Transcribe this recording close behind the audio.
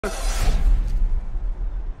That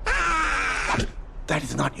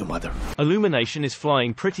is not your mother. Illumination is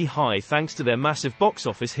flying pretty high thanks to their massive box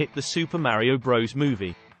office hit, the Super Mario Bros.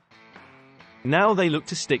 Movie. Now they look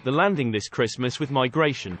to stick the landing this Christmas with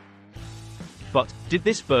Migration. But, did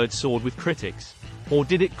this bird soar with critics? Or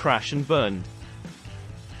did it crash and burned?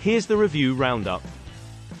 Here's the review roundup.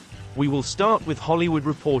 We will start with Hollywood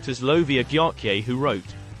Reporter's Lovia Gyarkie, who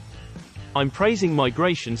wrote, "I'm praising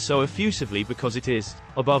Migration so effusively because it is,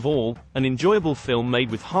 above all, an enjoyable film made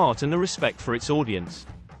with heart and a respect for its audience.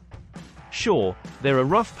 Sure, there are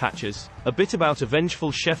rough patches, a bit about a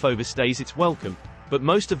vengeful chef overstays its welcome, but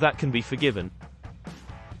most of that can be forgiven.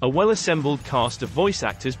 A well-assembled cast of voice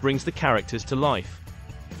actors brings the characters to life.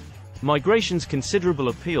 Migration's considerable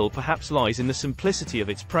appeal perhaps lies in the simplicity of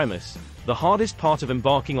its premise. The hardest part of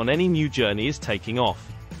embarking on any new journey is taking off."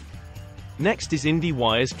 Next is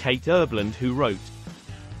IndieWire's Kate Erbland, who wrote,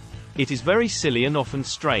 "It is very silly and often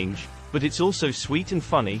strange, but it's also sweet and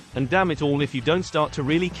funny, and damn it all if you don't start to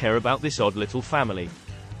really care about this odd little family.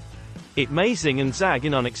 It may zing and zag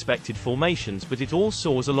in unexpected formations, but it all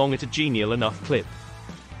soars along at a genial enough clip."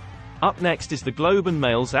 Up next is the Globe and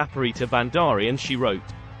Mail's Aparita Bandari, and she wrote,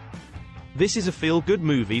 "This is a feel-good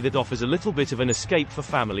movie that offers a little bit of an escape for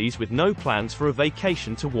families with no plans for a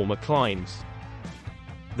vacation to warmer climes.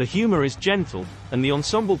 The humor is gentle, and the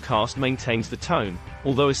ensemble cast maintains the tone,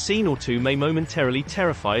 although a scene or two may momentarily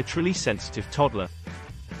terrify a truly sensitive toddler."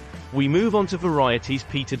 We move on to Variety's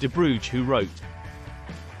Peter de Bruge, who wrote,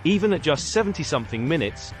 "Even at just 70-something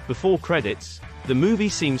minutes, before credits, the movie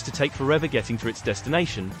seems to take forever getting to its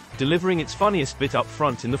destination, delivering its funniest bit up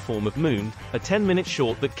front in the form of Moon, a 10-minute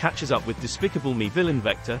short that catches up with Despicable Me villain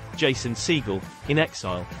Vector, Jason Segel, in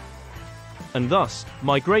exile. And thus,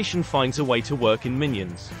 Migration finds a way to work in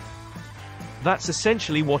Minions. That's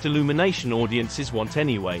essentially what Illumination audiences want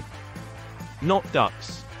anyway. Not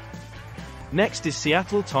ducks." Next is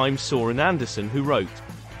Seattle Times' Soren Anderson, who wrote,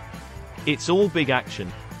 "It's all big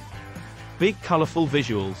action. Big colorful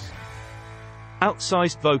visuals.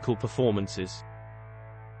 Outsized vocal performances.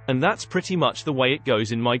 And that's pretty much the way it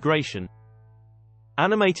goes in Migration.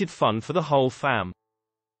 Animated fun for the whole fam.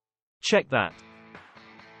 Check that.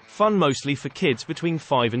 Fun mostly for kids between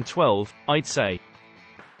 5 and 12, I'd say.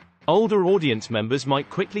 Older audience members might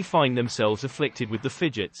quickly find themselves afflicted with the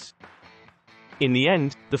fidgets." In the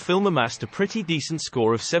end, the film amassed a pretty decent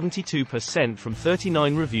score of 72% from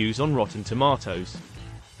 39 reviews on Rotten Tomatoes.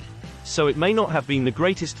 So it may not have been the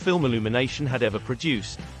greatest film Illumination had ever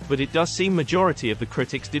produced, but it does seem majority of the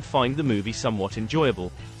critics did find the movie somewhat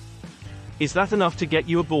enjoyable. Is that enough to get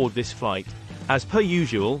you aboard this flight? As per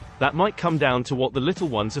usual, that might come down to what the little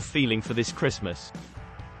ones are feeling for this Christmas.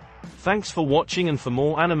 Thanks for watching, and for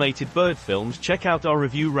more animated bird films check out our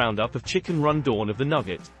review roundup of Chicken Run: Dawn of the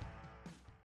Nugget.